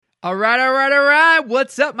All right, all right, all right.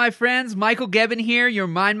 What's up, my friends? Michael Gebbin here, your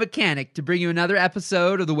mind mechanic, to bring you another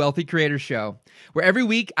episode of the Wealthy Creator Show, where every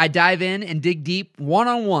week I dive in and dig deep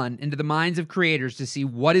one-on-one into the minds of creators to see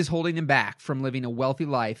what is holding them back from living a wealthy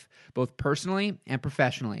life, both personally and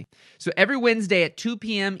professionally. So every Wednesday at 2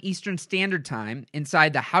 p.m. Eastern Standard Time,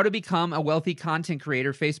 inside the How to Become a Wealthy Content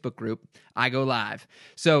Creator Facebook group, I go live.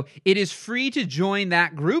 So it is free to join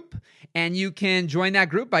that group, and you can join that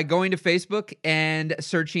group by going to Facebook and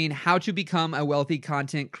searching How to Become a Wealthy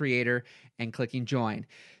Content Creator and clicking join.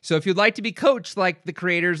 So if you'd like to be coached like the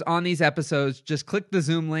creators on these episodes, just click the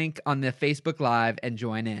Zoom link on the Facebook Live and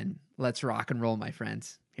join in. Let's rock and roll, my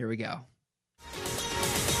friends. Here we go.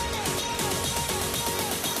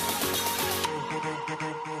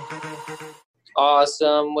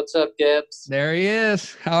 Awesome. What's up, Gibbs? There he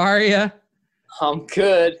is. How are you? I'm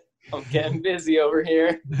good. I'm getting busy over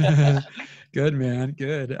here. Good, man.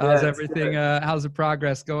 Good. How's everything? How's the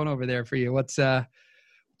progress going over there for you? What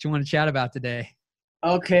you want to chat about today?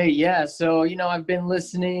 Okay, yeah. So, I've been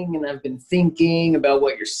listening and I've been thinking about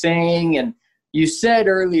what you're saying. And you said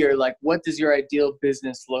earlier, like, what does your ideal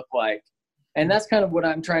business look like? And that's kind of what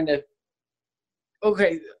I'm trying to,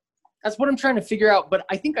 that's what I'm trying to figure out. But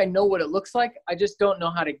I think I know what it looks like. I just don't know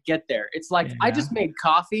how to get there. It's like, I just made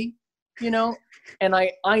coffee, and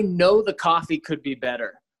I know the coffee could be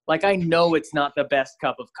better. Like, I know it's not the best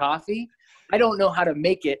cup of coffee. I don't know how to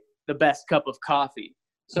make it the best cup of coffee.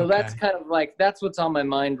 So that's kind of like, that's what's on my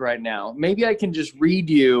mind right now. Maybe I can just read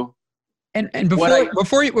you. And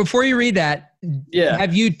before you read that,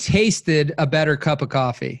 have you tasted a better cup of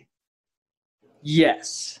coffee?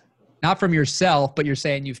 Yes. Not from yourself, but you're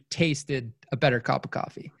saying you've tasted a better cup of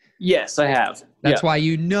coffee. Yes, I have. That's why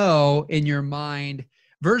you know in your mind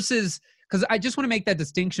versus, because I just want to make that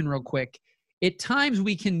distinction real quick. At times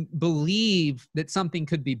we can believe that something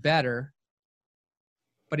could be better,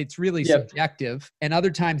 but it's really subjective. And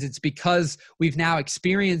other times it's because we've now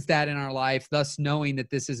experienced that in our life, thus knowing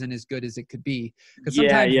that this isn't as good as it could be. Because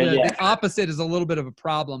sometimes the opposite is a little bit of a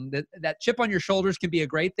problem. That chip on your shoulders can be a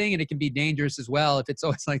great thing, and it can be dangerous as well if it's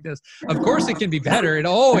always like this. Of course it can be better. It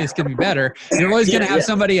always can be better. You're always going to have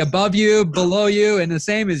somebody above you, below you, and the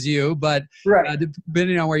same as you, but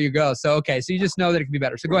depending on where you go. So you just know that it can be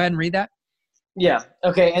better. So go ahead and read that. Yeah.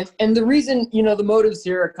 Okay. And the reason, the motives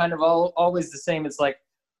here are kind of always the same. It's like,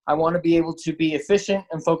 I want to be able to be efficient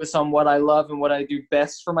and focus on what I love and what I do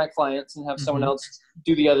best for my clients and have someone else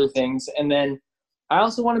do the other things. And then I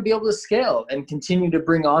also want to be able to scale and continue to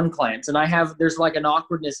bring on clients. And there's like an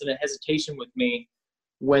awkwardness and a hesitation with me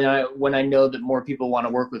when I know that more people want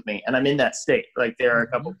to work with me. And I'm in that state. Like, there are a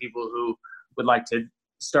couple people who would like to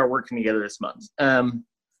start working together this month.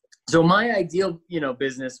 So my ideal,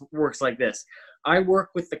 business works like this. I work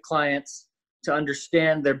with the clients to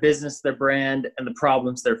understand their business, their brand, and the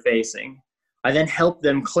problems they're facing. I then help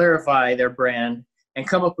them clarify their brand and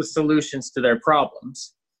come up with solutions to their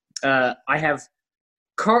problems. I have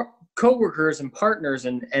coworkers and partners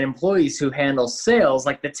and employees who handle sales,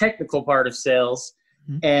 like the technical part of sales,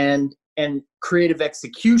 and creative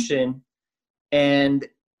execution and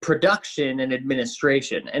production and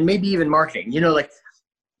administration, and maybe even marketing. Like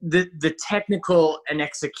the technical and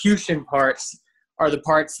execution parts are the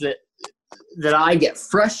parts that I get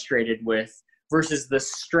frustrated with, versus the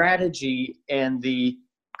strategy and the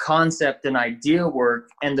concept and idea work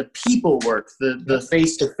and the people work, the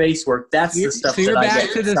face-to-face work. That's the stuff. So you're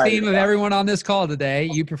back to the theme of everyone on this call today.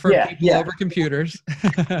 You prefer people over computers.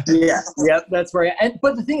 That's right.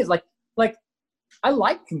 But the thing is, like I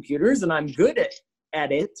like computers and I'm good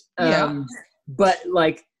at it. But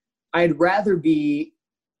like, I'd rather be,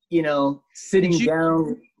 sitting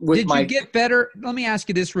down with Did you get better? Let me ask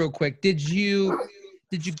you this real quick. Did you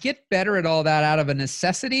get better at all that out of a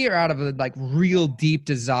necessity or out of a real deep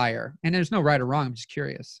desire? And there's no right or wrong. I'm just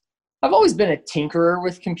curious. I've always been a tinkerer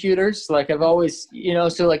with computers. Like, I've always,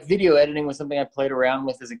 so like video editing was something I played around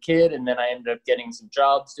with as a kid. And then I ended up getting some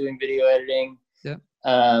jobs doing video editing. Yeah.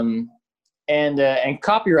 And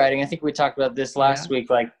copywriting. I think we talked about this last week.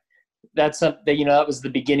 Like, that's something, that was the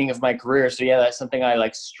beginning of my career. So that's something I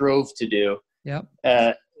strove to do.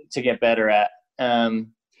 To get better at.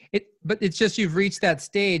 But it's just, you've reached that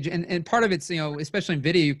stage, and part of it's, especially in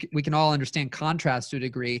video, we can all understand contrast to a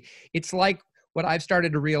degree. It's like what I've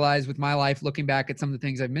started to realize with my life, looking back at some of the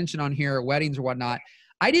things I've mentioned on here, weddings or whatnot.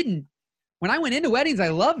 When I went into weddings, I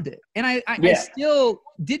loved it. And I still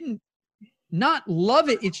didn't not love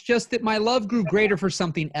it. It's just that my love grew greater for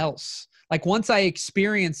something else. Like, once I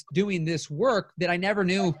experienced doing this work that I never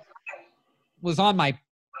knew was on my,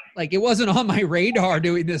 it wasn't on my radar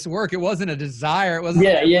doing this work. It wasn't a desire. It wasn't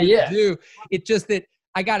to do. It's just that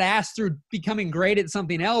I got asked through becoming great at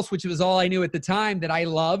something else, which was all I knew at the time that I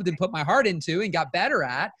loved and put my heart into and got better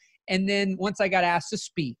at. And then once I got asked to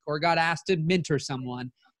speak or got asked to mentor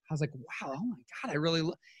someone, I was like, wow, oh my God, I really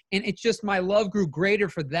love. And it's just my love grew greater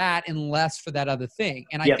for that and less for that other thing.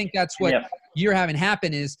 And I think that's what you're having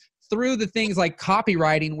happen is through the things like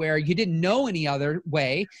copywriting where you didn't know any other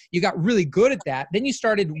way, you got really good at that. Then you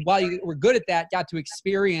started, while you were good at that, got to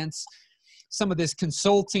experience some of this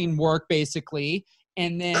consulting work basically.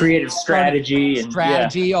 And then creative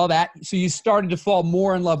strategy, all that. So you started to fall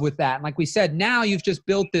more in love with that. And like we said, now you've just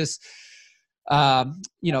built this,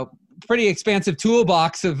 pretty expansive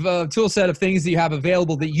toolbox of tool set of things that you have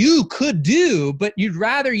available that you could do, but you'd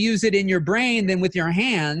rather use it in your brain than with your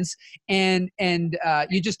hands. And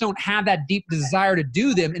you just don't have that deep desire to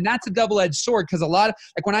do them. And that's a double-edged sword. Cause a lot of,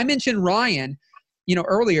 like when I mentioned Ryan,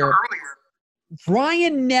 earlier,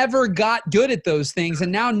 Ryan never got good at those things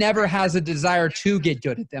and now never has a desire to get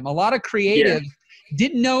good at them. A lot of creative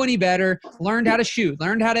didn't know any better, learned how to shoot,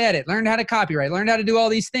 learned how to edit, learned how to copyright, learned how to do all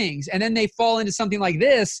these things. And then they fall into something like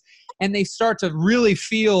this and they start to really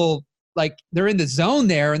feel like they're in the zone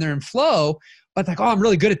there and they're in flow, but like, oh, I'm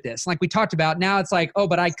really good at this. Like we talked about, now it's like, oh,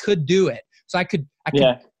 but I could do it. So I could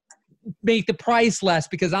make the price less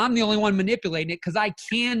because I'm the only one manipulating it because I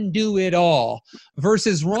can do it all.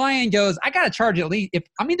 Versus Ryan goes, I got to charge at least, if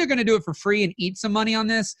I'm either going to do it for free and eat some money on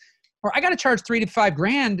this, or I got to charge $3,000 to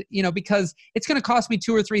 $5,000, because it's going to cost me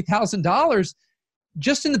 $2,000 or $3,000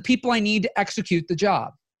 just in the people I need to execute the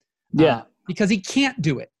job. Because he can't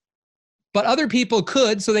do it. But other people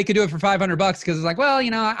could, so they could do it for $500 because it's like, well,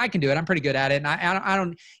 I can do it. I'm pretty good at it. And I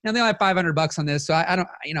don't, they only have $500 on this. So I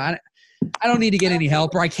don't need to get any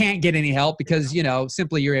help, or I can't get any help because,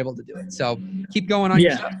 simply you're able to do it. So keep going on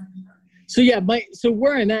your stuff. So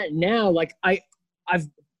where I'm at now, like I've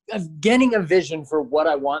getting a vision for what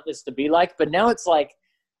I want this to be like, but now it's like,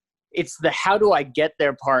 it's the, how do I get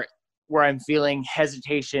there part where I'm feeling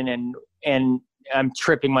hesitation and I'm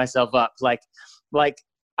tripping myself up. Like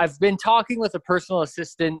I've been talking with a personal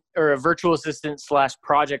assistant or a virtual assistant /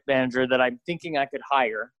 project manager that I'm thinking I could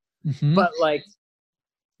hire, but like,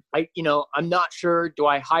 I'm not sure, do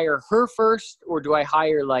I hire her first or do I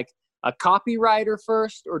hire like a copywriter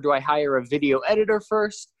first or do I hire a video editor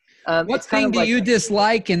first? What thing do you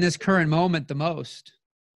dislike in this current moment the most?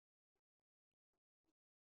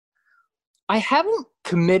 I haven't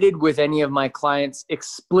committed with any of my clients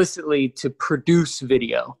explicitly to produce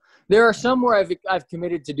video. There are some where I've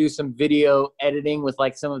committed to do some video editing with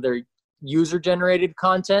like some of their user generated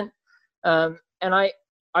content. And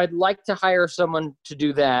I'd like to hire someone to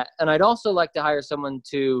do that. And I'd also like to hire someone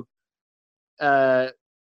to do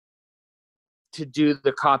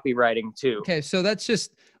the copywriting too. Okay. So that's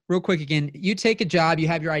just real quick again. You take a job, you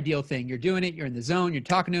have your ideal thing. You're doing it. You're in the zone. You're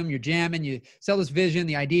talking to them. You're jamming. You sell this vision,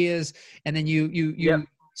 the ideas, and then you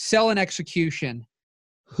sell an execution.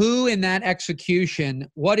 Who in that execution,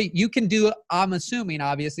 you can do, I'm assuming,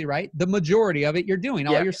 obviously, right? The majority of it you're doing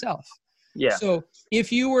all yourself. Yeah. So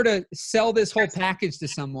if you were to sell this whole package to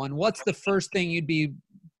someone, what's the first thing you'd be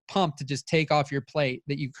pumped to just take off your plate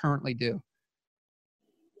that you currently do?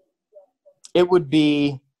 It would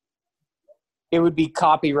be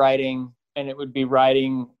copywriting, and it would be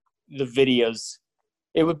writing the videos.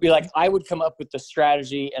 It would be like, I would come up with the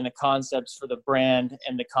strategy and the concepts for the brand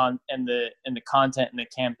and the content and the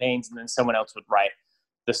campaigns, and then someone else would write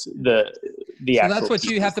the so that's what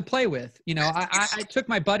you have to play with. I took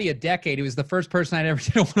my buddy a decade. He was the first person I'd ever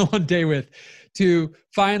did a one-on-one day with, to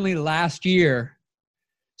finally last year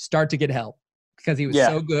start to get help because he was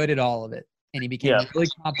so good at all of it. And he became really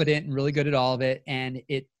competent and really good at all of it. And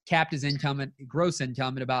it capped his gross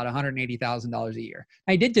income at about $180,000 a year.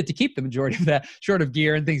 Now, he did get to keep the majority of that, short of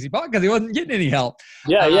gear and things he bought, because he wasn't getting any help.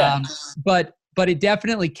 But it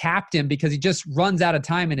definitely capped him because he just runs out of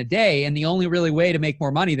time in a day. And the only really way to make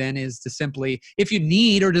more money then is to simply, if you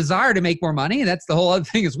need or desire to make more money, that's the whole other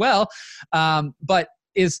thing as well. But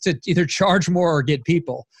is to either charge more or get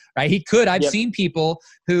people, right? He could. I've seen people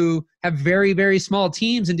who have very, very small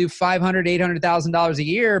teams and do $500,000, $800,000 a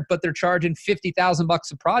year, but they're charging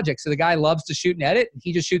 $50,000 a project. So the guy loves to shoot and edit. And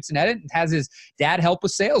he just shoots and edit and has his dad help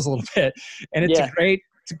with sales a little bit. And it's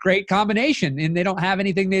a great combination. And they don't have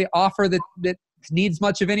anything they offer that needs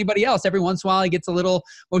much of anybody else. Every once in a while, he gets a little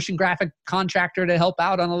motion graphic contractor to help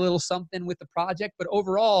out on a little something with the project. But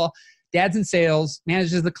overall, dad's in sales,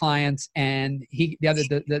 manages the clients, and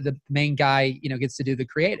the main guy, gets to do the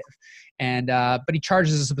creative. And but he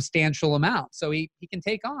charges a substantial amount, so he can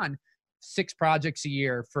take on 6 projects a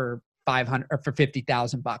year for $500 or for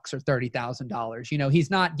 $50,000 or $30,000. He's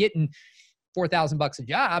not getting $4,000 a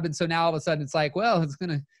job, and so now all of a sudden it's like, well, it's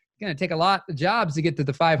gonna going to take a lot of jobs to get to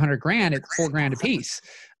the 500 grand at $4,000 a piece.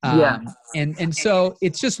 Yeah. And so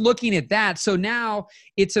it's just looking at that. So now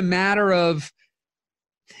it's a matter of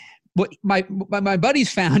what my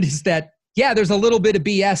buddies found is that, yeah, there's a little bit of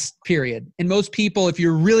BS period. And most people, if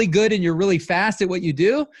you're really good and you're really fast at what you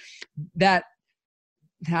do, that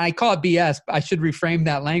I call it BS, but I should reframe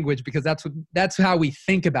that language because that's how we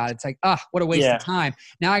think about it. It's like, what a waste of time.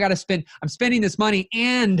 Now I'm spending this money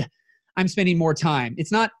and I'm spending more time.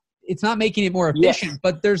 It's not making it more efficient,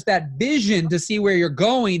 but there's that vision to see where you're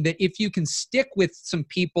going, that if you can stick with some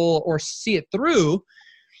people or see it through,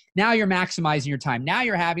 now you're maximizing your time. Now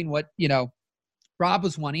you're having what, Rob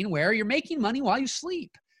was wanting, where you're making money while you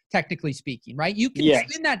sleep, technically speaking, right? You can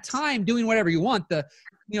spend that time doing whatever you want.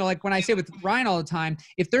 Like when I say with Ryan all the time,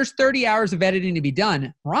 if there's 30 hours of editing to be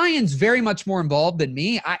done, Ryan's very much more involved than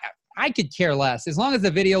me. I could care less. As long as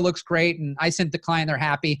the video looks great and I sent the client, they're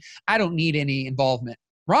happy, I don't need any involvement.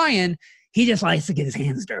 Ryan, he just likes to get his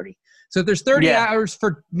hands dirty. So if there's 30 hours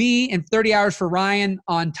for me and 30 hours for Ryan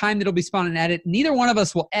on time that'll be spent on edit, neither one of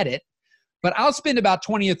us will edit, but I'll spend about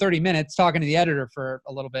 20 or 30 minutes talking to the editor for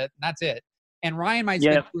a little bit, and that's it. And Ryan might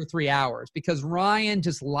spend 2 or 3 hours because Ryan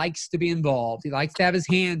just likes to be involved. He likes to have his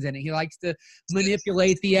hands in it. He likes to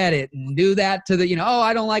manipulate the edit and do that to the,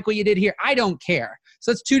 I don't like what you did here. I don't care.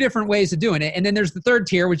 So it's 2 different ways of doing it. And then there's the third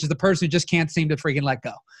tier, which is the person who just can't seem to freaking let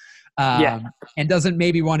go. And doesn't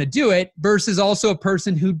maybe want to do it, versus also a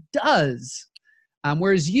person who does.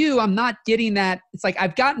 Whereas I'm not getting that. It's like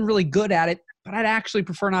I've gotten really good at it, but I'd actually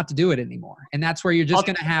prefer not to do it anymore. And that's where you're just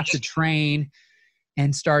going to have to train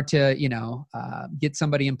and start to, get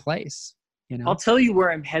somebody in place. I'll tell you where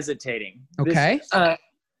I'm hesitating. Okay.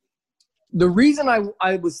 The reason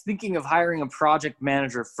I was thinking of hiring a project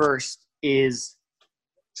manager first is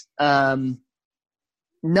not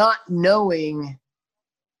knowing.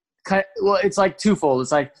 It's like twofold.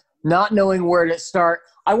 It's like not knowing where to start.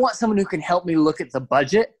 I want someone who can help me look at the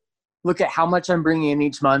budget, look at how much I'm bringing in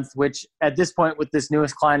each month, which at this point with this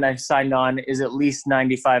newest client I've signed on is at least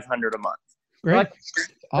 $9,500 a month. Great. Like,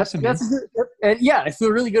 awesome. That's good. And I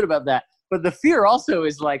feel really good about that. But the fear also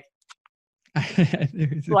is like,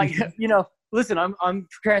 listen, I'm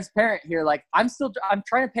transparent here. Like I'm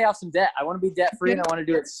trying to pay off some debt. I want to be debt free and I want to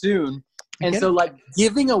do it soon. And so like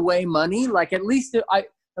giving away money, like at least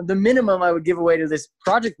the minimum I would give away to this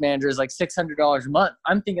project manager is like $600 a month.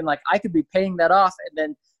 I'm thinking like I could be paying that off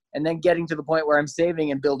and then getting to the point where I'm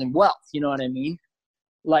saving and building wealth. You know what I mean?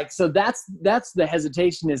 Like, so that's the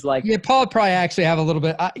hesitation is like, Paul probably actually have a little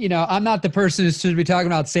bit, I'm not the person who should be talking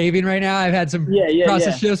about saving right now. I've had some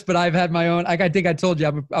process shifts, but I've had my own, I think I told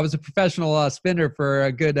you, I was a professional spinner for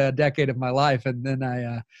a good decade of my life. And then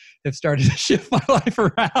I have started to shift my life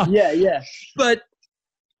around. Yeah. But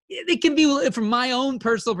it can be, from my own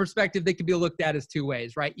personal perspective, they can be looked at as 2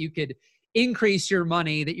 ways, right? You could increase your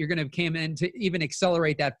money that you're going to come in to even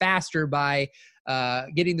accelerate that faster by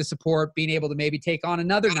getting the support, being able to maybe take on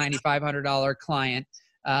another $9,500 client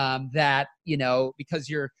that, because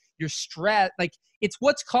you're stressed, like it's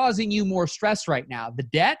what's causing you more stress right now, the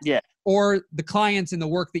debt or the clients and the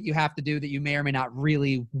work that you have to do that you may or may not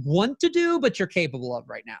really want to do, but you're capable of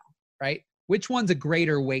right now, right? Which one's a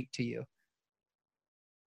greater weight to you?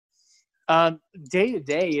 Day to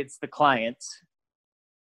day, it's the clients.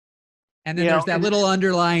 And then there's that little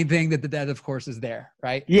underlying thing that the debt, of course, is there,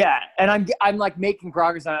 right? Yeah, and I'm like making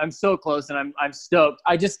progress. I'm so close, and I'm stoked.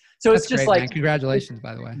 It's just great, like man. Congratulations,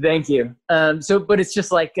 by the way. Thank you. But it's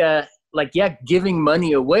just like giving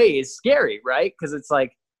money away is scary, right? Because it's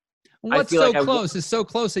like what's so close? Is so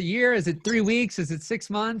close a year? Is it 3 weeks? Is it 6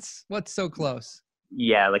 months? What's so close?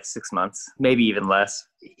 Yeah, like 6 months, maybe even less.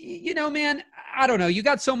 Man, I don't know. You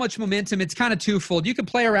got so much momentum. It's kind of twofold. You can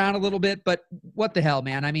play around a little bit, but what the hell,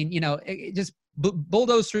 man? I mean, just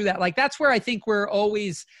bulldoze through that. Like, that's where I think we're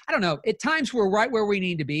always, I don't know, at times we're right where we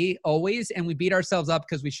need to be always, and we beat ourselves up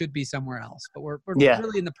because we should be somewhere else, but we're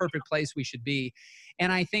really in the perfect place we should be.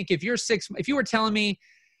 And I think if you were telling me,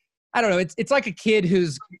 I don't know, it's like a kid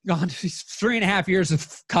who's gone to 3.5 years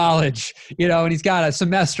of college, and he's got a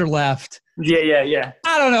semester left. Yeah.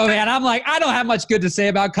 I don't know, man. I'm like, I don't have much good to say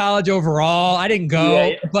about college overall. I didn't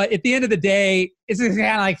go, but at the end of the day, it's kind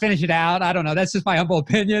of like finish it out. I don't know. That's just my humble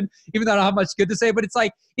opinion, even though I don't have much good to say. But it's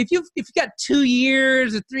like, if you've got 2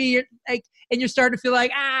 years or 3 years, like, and you're starting to feel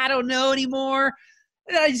like, I don't know anymore,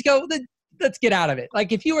 then I just go, let's get out of it.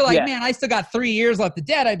 Like, if you were like, man, I still got 3 years left of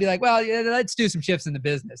debt, I'd be like, well, let's do some shifts in the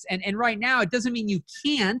business. And right now, it doesn't mean you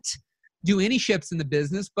can't do any shifts in the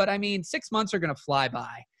business, but I mean, 6 months are going to fly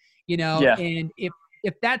by. And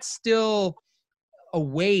if that's still a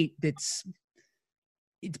weight that's,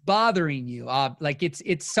 it's bothering you. Like it's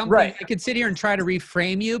something Right. I could sit here and try to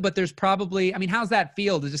reframe you, but there's probably, I mean, how's that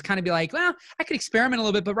feel to just kind of be like, well, I could experiment a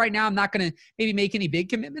little bit, but right now I'm not going to maybe make any big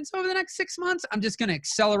commitments over the next 6 months. I'm just going to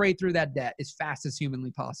accelerate through that debt as fast as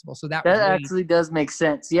humanly possible. So that actually does make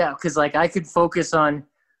sense. Yeah. Cause like I could focus on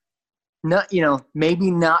not,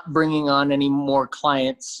 maybe not bringing on any more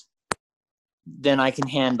clients than I can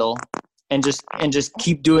handle and just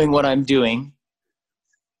keep doing what I'm doing.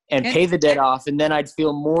 And pay the debt off, and then I'd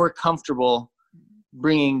feel more comfortable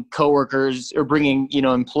bringing coworkers or bringing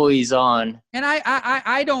employees on. And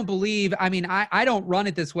I don't believe. I mean, I don't run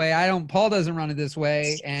it this way. Paul doesn't run it this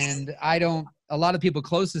way, and a lot of people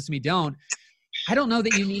closest to me don't. I don't know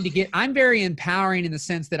that you need to get. I'm very empowering in the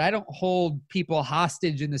sense that I don't hold people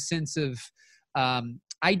hostage in the sense of.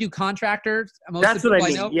 I do contractors. That's what I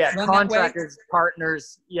mean. Yeah, contractors,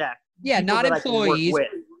 partners. Yeah. Yeah, not employees.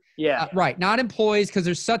 Yeah. Right. Not employees, because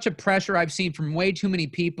there's such a pressure I've seen from way too many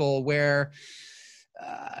people where,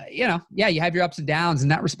 you have your ups and downs,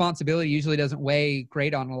 and that responsibility usually doesn't weigh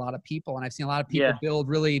great on a lot of people. And I've seen a lot of people build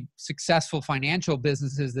really successful financial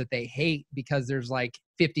businesses that they hate because there's like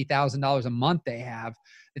 $50,000 a month they have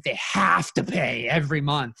that they have to pay every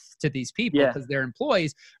month to these people because they're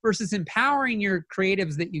employees, versus empowering your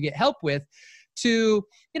creatives that you get help with to,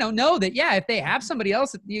 know that, if they have somebody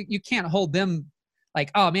else, you can't hold them like,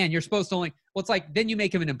 oh man, you're supposed to only, well, it's like, then you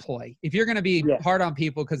make them an employee. If you're going to be hard on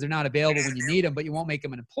people because they're not available when you need them, but you won't make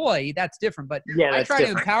them an employee, that's different. But I try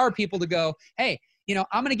to empower people to go, hey,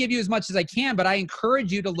 I'm going to give you as much as I can, but I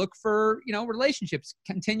encourage you to look for, relationships,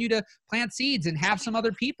 continue to plant seeds and have some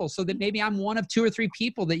other people so that maybe I'm one of 2 or 3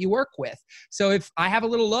 people that you work with. So if I have a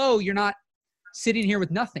little low, you're not sitting here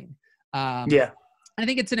with nothing. I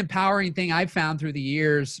think it's an empowering thing I've found through the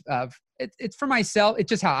years of it's for myself. It's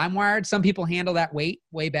just how I'm wired. Some people handle that weight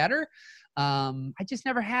way better. I just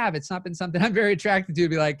never have. It's not been something I'm very attracted to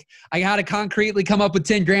be like, I got to concretely come up with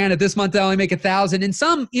 10 grand at this month. I only make 1,000. And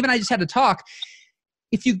some, even I just had to talk.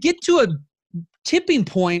 If you get to a tipping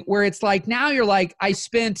point where it's like, now you're like, I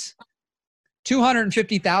spent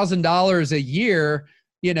 $250,000 a year,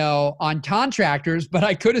 on contractors, but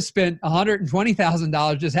I could have spent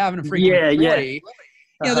 $120,000 just having a freaking employee.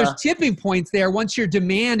 There's tipping points there once your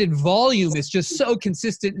demand and volume is just so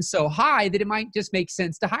consistent and so high that it might just make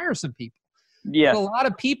sense to hire some people. Yeah. But a lot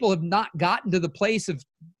of people have not gotten to the place of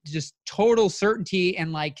just total certainty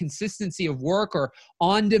and like consistency of work or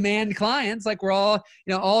on-demand clients. Like we're all,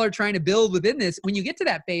 all are trying to build within this. When you get to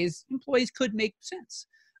that phase, employees could make sense.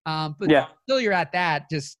 But until you're at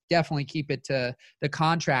that, just definitely keep it to the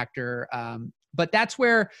contractor. But that's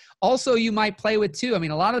where also you might play with too. I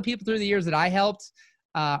mean, a lot of the people through the years that I helped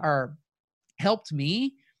or helped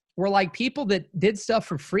me were like people that did stuff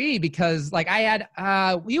for free because like I had,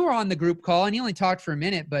 we were on the group call and he only talked for a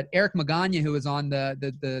minute, but Eric Magana, who was on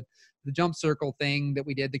the jump circle thing that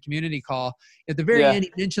we did, the community call at the very end,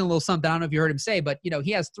 he mentioned a little something. I don't know if you heard him say, but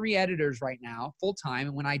he has 3 editors right now full time.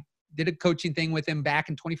 And when I did a coaching thing with him back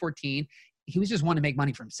in 2014, he was just wanting to make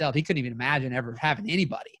money for himself. He couldn't even imagine ever having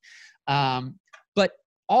anybody. But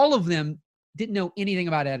all of them didn't know anything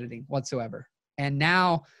about editing whatsoever. And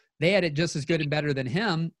now they edit just as good and better than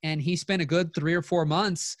him. And he spent a good 3 or 4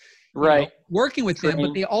 months working with them,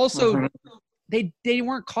 but they also, they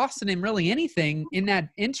weren't costing him really anything in that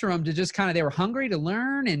interim to just they were hungry to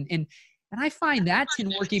learn. And I find that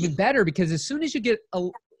can work even better because as soon as you get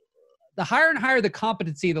the higher and higher the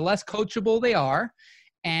competency, the less coachable they are.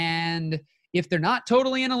 And if they're not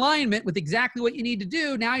totally in alignment with exactly what you need to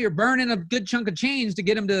do, now you're burning a good chunk of change to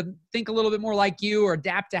get them to think a little bit more like you or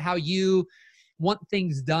adapt to how you want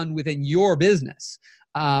things done within your business.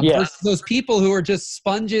 Those people who are just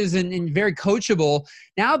sponges and very coachable,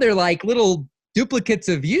 now they're like little duplicates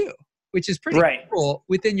of you, which is pretty cool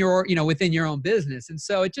within your, within your own business. And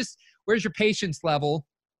so it just, where's your patience level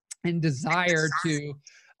and desire to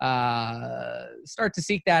start to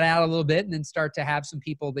seek that out a little bit and then start to have some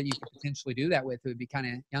people that you could potentially do that with who would be kind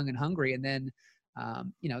of young and hungry. And then,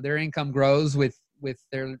 their income grows with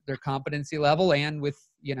their competency level and with,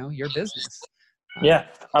 your business.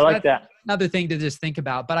 I like that. Another thing to just think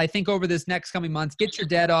about. But I think over this next coming months, get your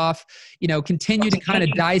debt off, continue to kind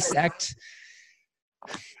of dissect.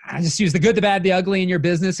 I just use the good, the bad, the ugly in your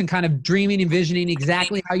business and kind of dreaming, envisioning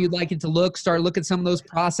exactly how you'd like it to look. Start looking at some of those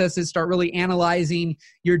processes, start really analyzing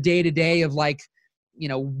your day-to-day of like,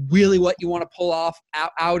 really what you want to pull off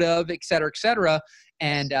out of, et cetera, et cetera.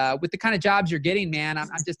 And with the kind of jobs you're getting, man, I'm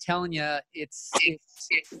just telling you, it's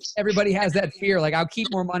everybody has that fear. Like I'll keep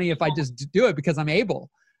more money if I just do it because I'm able.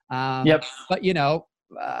 But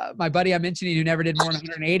my buddy I'm mentioning who never did more than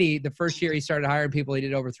 180, the first year he started hiring people, he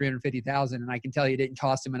did over 350,000. And I can tell you it didn't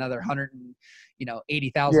cost him another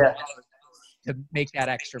 180,000 to make that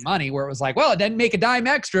extra money, where it was like, well, it didn't make a dime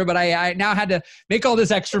extra, but I now had to make all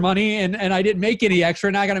this extra money and I didn't make any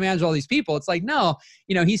extra. Now I got to manage all these people. It's like, no,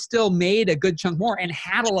 he still made a good chunk more and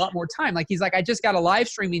had a lot more time. Like, he's like, I just got a live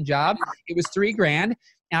streaming job. It was $3,000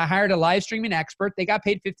 and I hired a live streaming expert. They got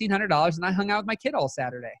paid $1,500 and I hung out with my kid all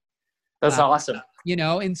Saturday. That's awesome.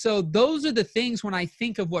 And so those are the things when I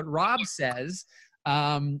think of what Rob says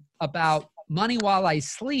about money while I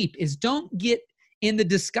sleep is don't get in the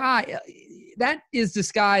disguise. That is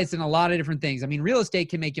disguised in a lot of different things. I mean, real estate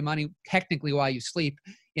can make you money technically while you sleep.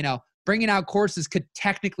 Bringing out courses could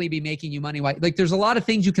technically be making you money. Like, there's a lot of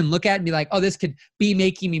things you can look at and be like, oh, this could be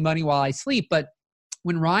making me money while I sleep. But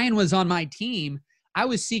when Ryan was on my team, I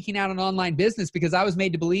was seeking out an online business because I was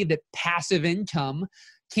made to believe that passive income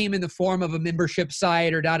came in the form of a membership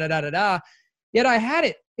site or da-da-da-da-da. Yet I had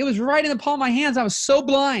it. It was right in the palm of my hands. I was so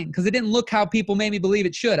blind because it didn't look how people made me believe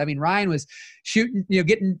it should. I mean, Ryan was shooting,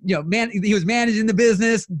 getting, he was managing the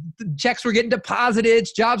business. Checks were getting deposited.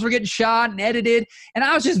 Jobs were getting shot and edited. And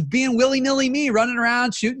I was just being willy-nilly me, running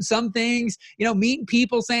around, shooting some things, meeting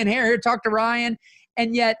people saying, hey, here, talk to Ryan.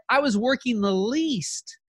 And yet I was working the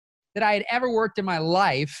least that I had ever worked in my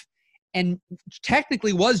life, and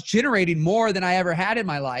technically was generating more than I ever had in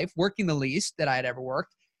my life, working the least that I had ever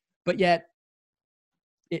worked. But yet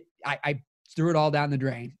I threw it all down the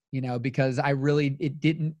drain, because it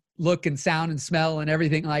didn't look and sound and smell and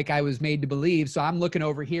everything like I was made to believe. So I'm looking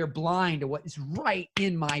over here blind to what is right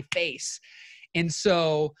in my face. And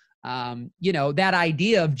so, that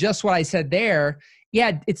idea of just what I said there,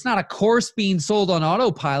 yeah, it's not a course being sold on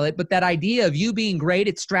autopilot, but that idea of you being great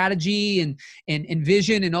at strategy and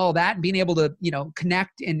vision and all that, and being able to,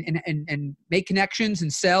 connect and make connections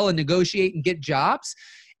and sell and negotiate and get jobs,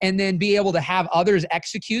 and then be able to have others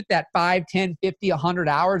execute that 5, 10, 50, 100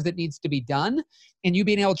 hours that needs to be done, and you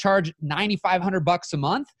being able to charge $9,500 a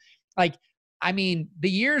month. Like, I mean, the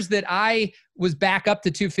years that I was back up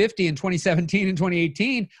to 250 in 2017 and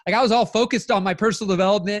 2018, like, I was all focused on my personal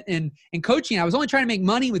development and coaching. I was only trying to make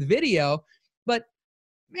money with video. But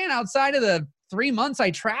man, outside of the 3 months I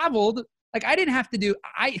traveled, like, I didn't have to do,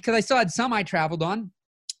 because I still had some I traveled on,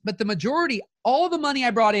 but the majority, all the money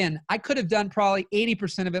I brought in, I could have done probably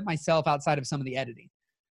 80% of it myself outside of some of the editing.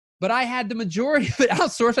 But I had the majority of it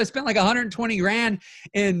outsourced. I spent like $120,000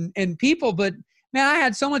 in people, but man, I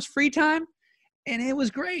had so much free time. And it was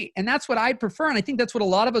great. And that's what I'd prefer. And I think that's what a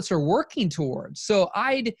lot of us are working towards. So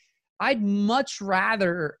I'd much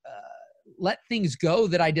rather let things go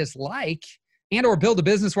that I dislike and or build a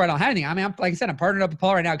business where I don't have anything. I mean, like I said, I'm partnered up with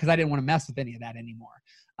Paul right now because I didn't want to mess with any of that anymore.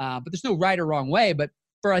 But there's no right or wrong way. But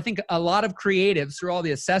for, I think, a lot of creatives, through all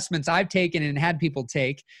the assessments I've taken and had people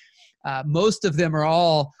take, most of them are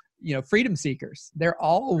all, freedom seekers. They're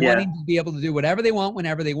all wanting to be able to do whatever they want,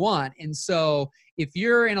 whenever they want. And so if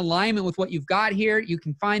you're in alignment with what you've got here, you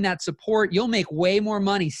can find that support. You'll make way more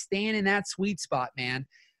money staying in that sweet spot, man.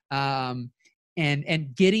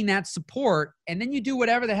 And getting that support. And then you do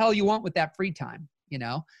whatever the hell you want with that free time,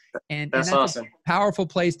 and that's awesome. A powerful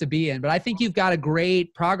place to be in. But I think you've got a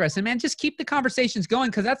great progress, and man, just keep the conversations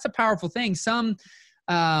going. Cause that's a powerful thing.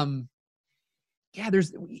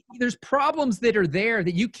 There's problems that are there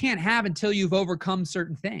that you can't have until you've overcome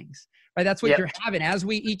certain things, right? That's what you're having. As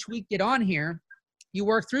we each week get on here, you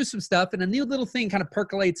work through some stuff and a new little thing kind of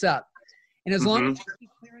percolates up. And as long as you keep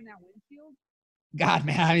clearing that windshield, God,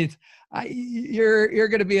 man, you're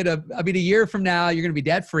going to be a year from now, you're going to be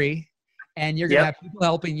debt free, and you're going to have people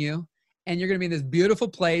helping you. And you're going to be in this beautiful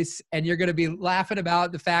place, and you're going to be laughing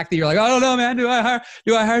about the fact that you're like, I don't know, man. Do I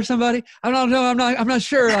hire somebody? I don't know. I'm not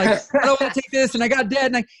sure. Like, I don't want to take this, and I got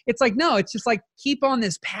debt. And it's like, no, it's just like, keep on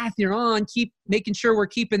this path you're on. Keep making sure we're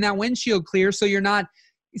keeping that windshield clear, so you're not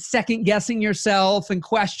second guessing yourself and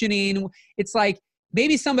questioning. It's like,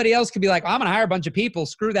 maybe somebody else could be like, I'm going to hire a bunch of people.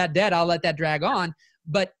 Screw that debt. I'll let that drag on.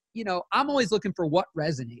 But I'm always looking for what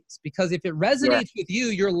resonates, because if it resonates with you,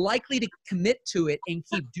 you're likely to commit to it and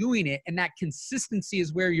keep doing it. And that consistency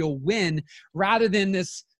is where you'll win, rather than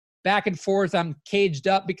this back and forth. I'm caged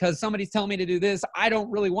up because somebody's telling me to do this. I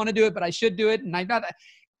don't really want to do it, but I should do it. And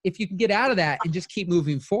if you can get out of that and just keep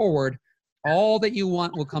moving forward, all that you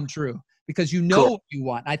want will come true, because you know what you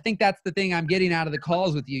want. I think that's the thing I'm getting out of the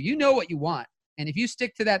calls with you. You know what you want. And if you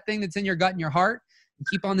stick to that thing that's in your gut and your heart and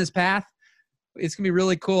keep on this path, it's going to be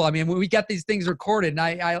really cool. I mean, when we got these things recorded, and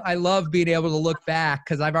I love being able to look back,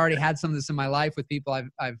 because I've already had some of this in my life with people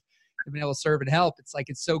I've been able to serve and help. It's like,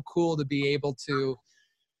 it's so cool to be able to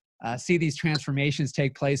see these transformations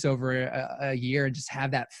take place over a year and just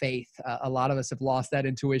have that faith. A lot of us have lost that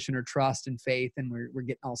intuition or trust and faith, and we're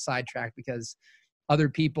getting all sidetracked because other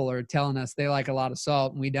people are telling us they like a lot of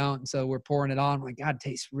salt and we don't. And so we're pouring it on. Like, God, it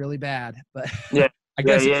tastes really bad, but Yeah. I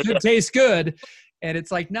guess it should taste good. And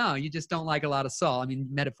it's like, no, you just don't like a lot of salt. I mean,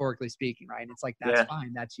 metaphorically speaking, right? And it's like, that's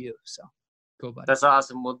fine. That's you. So cool, buddy. That's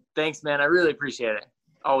awesome. Well, thanks, man. I really appreciate it.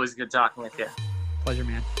 Always good talking with you. Pleasure,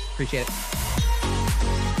 man. Appreciate it.